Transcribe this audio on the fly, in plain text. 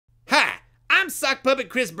Sock Puppet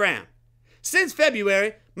Chris Brown. Since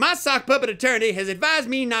February, my sock puppet attorney has advised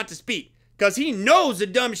me not to speak, because he knows the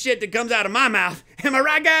dumb shit that comes out of my mouth. Am I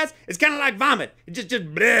right, guys? It's kind of like vomit. It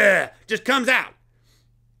just comes out.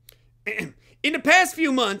 In the past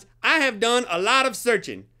few months, I have done a lot of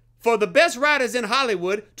searching for the best writers in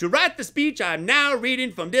Hollywood to write the speech I am now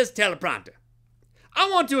reading from this teleprompter. I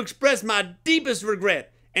want to express my deepest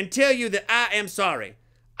regret and tell you that I am sorry.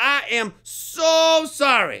 I am so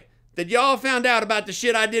sorry that y'all found out about the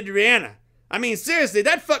shit I did to Rihanna. I mean, seriously,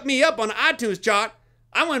 that fucked me up on the iTunes chart.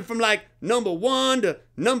 I went from like #1 to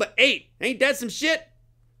 #8. Ain't that some shit?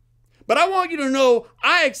 But I want you to know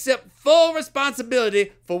I accept full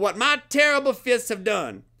responsibility for what my terrible fists have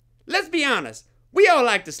done. Let's be honest, we all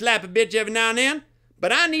like to slap a bitch every now and then,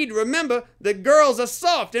 but I need to remember that girls are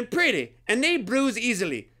soft and pretty, and they bruise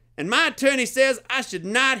easily, and my attorney says I should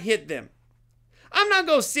not hit them. I'm not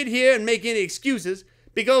going to sit here and make any excuses,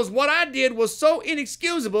 because what I did was so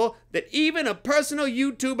inexcusable that even a personal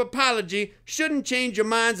YouTube apology shouldn't change your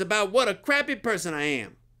minds about what a crappy person I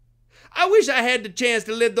am. I wish I had the chance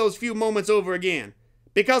to live those few moments over again,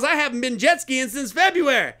 because I haven't been jet skiing since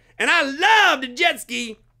February, and I love to jet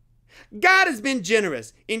ski. God has been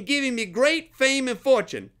generous in giving me great fame and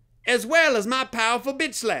fortune, as well as my powerful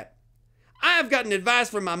bitch slap. I have gotten advice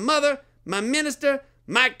from my mother, my minister,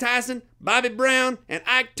 Mike Tyson, Bobby Brown, and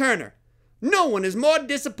Ike Turner. No one is more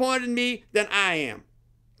disappointed in me than I am.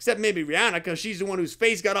 Except maybe Rihanna, because she's the one whose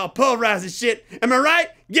face got all pulverized and shit. Am I right?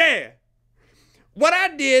 Yeah. What I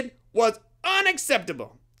did was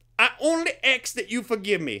unacceptable. I only ask that you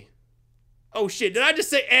forgive me. Oh shit, did I just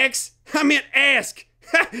say X? I meant ask.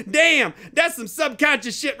 Damn, that's some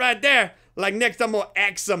subconscious shit right there. Like next I'm gonna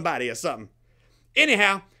ask somebody or something.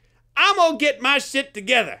 Anyhow, I'm gonna get my shit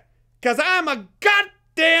together, because I'm a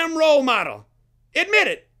goddamn role model. Admit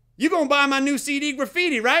it. You gonna buy my new CD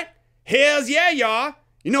Graffiti, right? Hells yeah, y'all.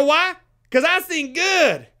 You know why? Because I sing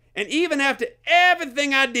good. And even after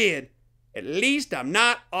everything I did, at least I'm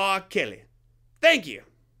not R. Kelly. Thank you.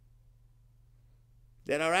 Is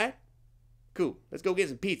that all right? Cool. Let's go get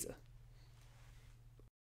some pizza.